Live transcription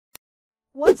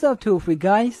What's up tool freak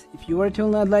guys? If you are a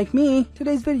tool nerd like me,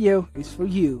 today's video is for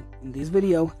you. In this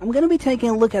video, I'm gonna be taking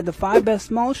a look at the 5 best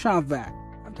small shop vac.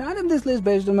 I've tied up this list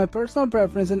based on my personal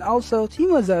preference and also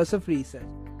team results of research.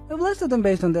 I've listed them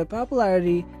based on their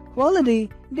popularity, quality,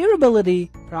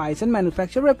 durability, price and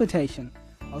manufacturer reputation.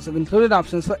 Also, I've included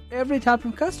options for every type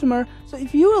of customer, so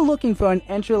if you are looking for an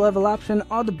entry-level option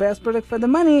or the best product for the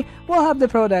money, we'll have the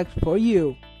product for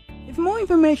you. If more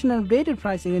information and updated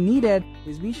pricing are needed,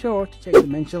 please be sure to check the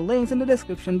mentioned links in the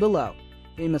description below.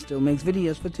 Vacmaster makes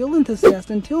videos for tool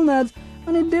enthusiasts and tool nerds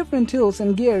on different tools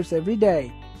and gears every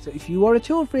day. So if you are a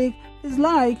tool freak, please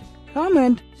like,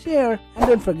 comment, share, and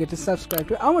don't forget to subscribe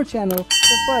to our channel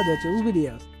for further tools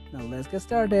videos. Now let's get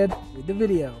started with the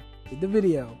video.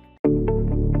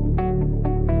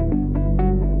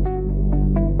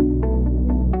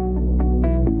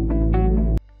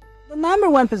 The number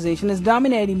 1 position is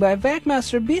dominated by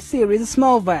Vacmaster B Series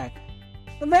Small Vac.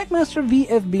 The Vacmaster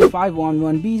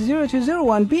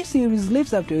VFB511B0201 B Series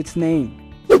lives up to its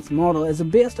name. This model is a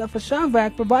best of a shop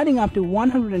vac providing up to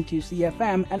 102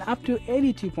 CFM and up to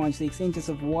 82.6 inches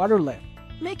of water lift,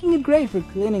 making it great for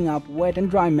cleaning up wet and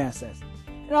dry messes.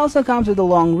 It also comes with a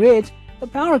long reach. The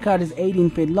power cord is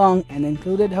 18 feet long and the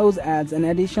included hose adds an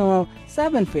additional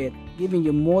 7 feet, giving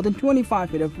you more than 25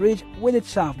 feet of reach with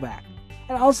its shop vac.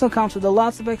 It also comes with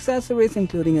lots of accessories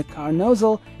including a car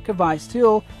nozzle, crevice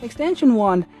tool, extension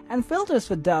wand, and filters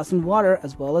for dust and water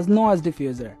as well as noise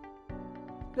diffuser.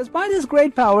 Despite its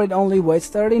great power, it only weighs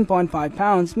 13.5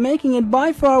 pounds, making it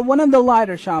by far one of the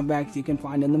lighter shop vacs you can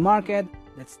find in the market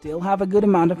that still have a good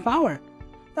amount of power.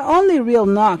 The only real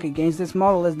knock against this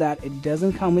model is that it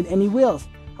doesn't come with any wheels.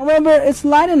 However, it's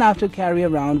light enough to carry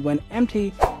around when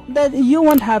empty that you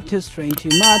won't have to strain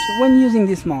too much when using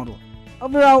this model.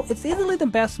 Overall, it's easily the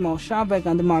best small shop vac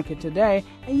on the market today,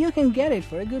 and you can get it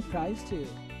for a good price too.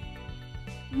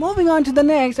 Moving on to the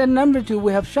next, at number 2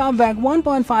 we have Shop Vac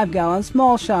 1.5 gallon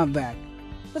Small Shop Vac.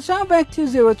 The Shop Vac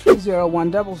 2030100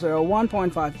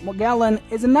 1.5 gallon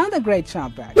is another great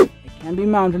shop vac. It can be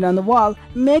mounted on the wall,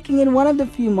 making it one of the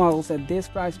few models at this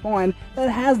price point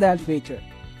that has that feature.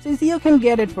 Since you can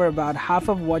get it for about half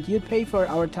of what you'd pay for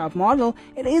our top model,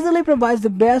 it easily provides the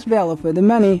best value for the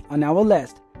money on our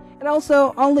list. It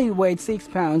also only weighs 6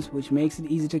 pounds, which makes it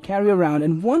easy to carry around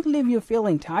and won't leave you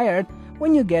feeling tired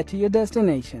when you get to your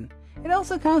destination. It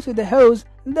also comes with a hose,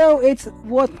 though it's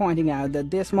worth pointing out that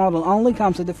this model only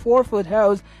comes with a 4-foot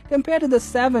hose compared to the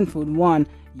 7-foot one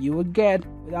you would get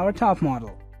with our top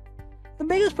model. The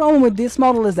biggest problem with this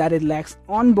model is that it lacks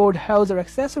onboard hose or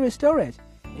accessory storage.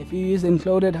 If you use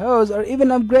included hose or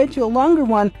even upgrade to a longer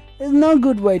one, there's no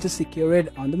good way to secure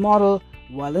it on the model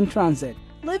while in transit,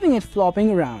 leaving it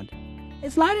flopping around.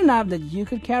 It's light enough that you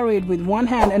could carry it with one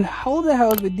hand and hold the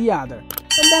hose with the other,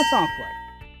 but that's awkward.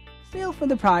 Still, for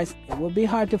the price, it would be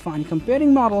hard to find a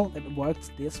competing model that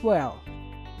works this well.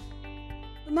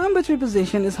 The number 3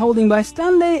 position is holding by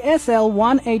Stanley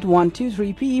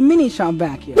SL18123P Mini Shop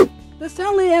Vacuum. The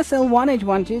Stanley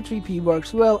SL18123P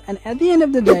works well, and at the end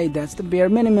of the day, that's the bare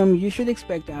minimum you should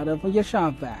expect out of your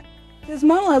shop vac. This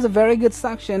model has a very good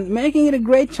suction, making it a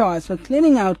great choice for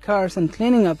cleaning out cars and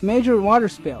cleaning up major water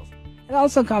spills. It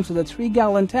also comes with a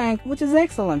 3-gallon tank, which is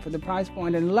excellent for the price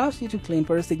point and allows you to clean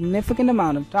for a significant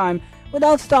amount of time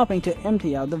without stopping to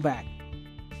empty out the vac.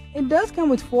 It does come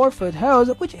with 4-foot hose,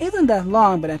 which isn't that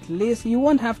long, but at least you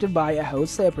won't have to buy a hose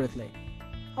separately.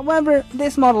 However,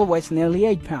 this model weighs nearly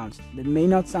 8 pounds. That may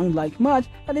not sound like much,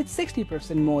 but it's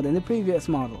 60% more than the previous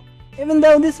model. Even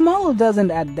though this model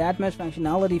doesn't add that much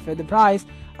functionality for the price,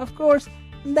 of course,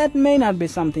 that may not be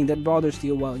something that bothers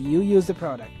you while you use the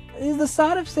product. It is the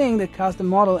sort of thing that caused the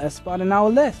model a spot on our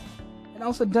list. It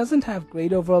also doesn't have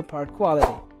great overall part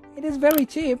quality. It is very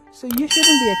cheap, so you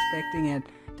shouldn't be expecting it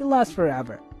to last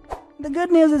forever. The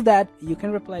good news is that you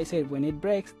can replace it when it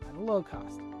breaks at a low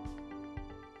cost.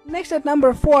 Next at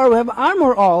number 4 we have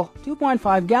Armor All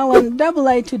 2.5 gallon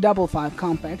AA255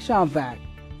 Compact Shop Vac.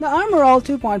 The Armor All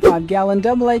 2.5 gallon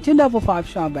AA255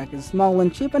 shop vac is small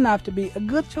and cheap enough to be a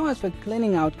good choice for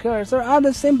cleaning out cars or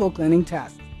other simple cleaning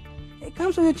tasks. It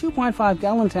comes with a 2.5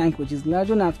 gallon tank which is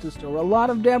large enough to store a lot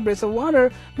of debris or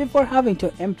water before having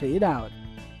to empty it out.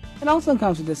 It also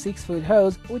comes with a 6-foot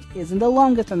hose, which isn't the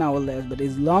longest on our list but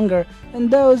is longer than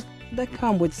those that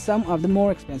come with some of the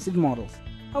more expensive models.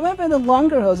 However, the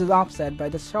longer hose is offset by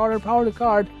the shorter power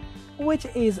cord, which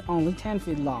is only 10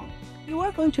 feet long. You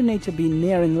are going to need to be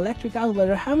near an electric outlet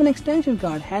or have an extension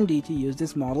cord handy to use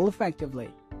this model effectively.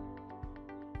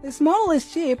 This model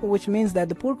is cheap, which means that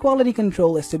the poor quality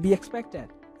control is to be expected.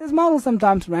 This model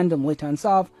sometimes randomly turns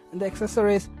off, and the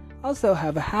accessories also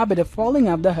have a habit of falling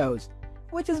off the hose,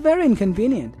 which is very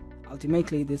inconvenient.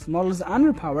 Ultimately, this model is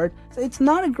underpowered, so it's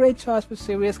not a great choice for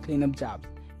serious cleanup jobs.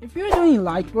 If you're doing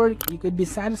light work, you could be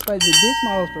satisfied with this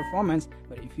model's performance,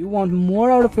 but if you want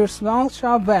more out of your Small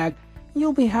Shop Vac,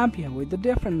 you'll be happier with the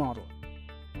different model.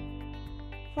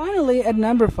 Finally, at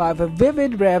number 5, a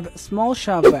Vivid Rev Small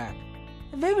Shop Vac.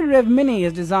 The Vivid Rev Mini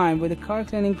is designed with the car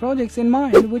cleaning projects in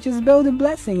mind, which is both a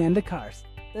blessing and a curse.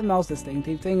 The most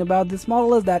distinctive thing about this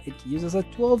model is that it uses a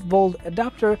 12-volt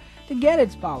adapter to get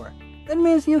its power. That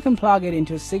means you can plug it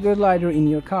into a cigarette lighter in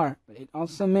your car, but it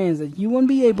also means that you won't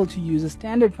be able to use a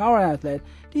standard power outlet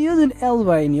to use it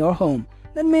elsewhere in your home.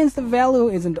 That means the value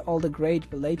isn't all that great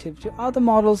relative to other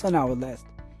models on our list,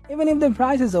 even if the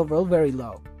price is overall very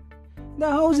low.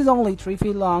 The hose is only 3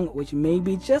 feet long, which may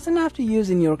be just enough to use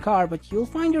in your car, but you'll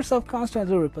find yourself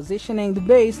constantly repositioning the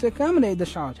base to accommodate the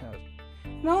short hose.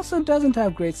 It also doesn't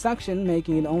have great suction,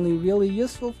 making it only really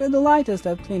useful for the lightest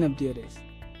of cleanup duties.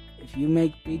 If you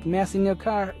make big mess in your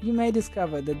car, you may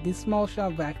discover that this Small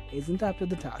Shop Vac isn't up to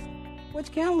the task,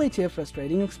 which can lead to a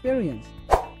frustrating experience.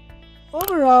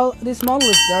 Overall, this model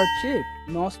is dirt cheap.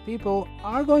 Most people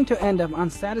are going to end up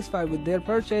unsatisfied with their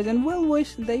purchase and will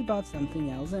wish they bought something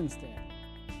else instead.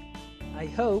 I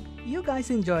hope you guys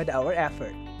enjoyed our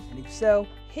effort, and if so,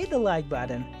 hit the like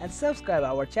button and subscribe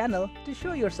our channel to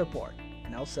show your support.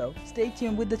 And also, stay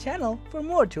tuned with the channel for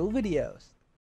more tool videos.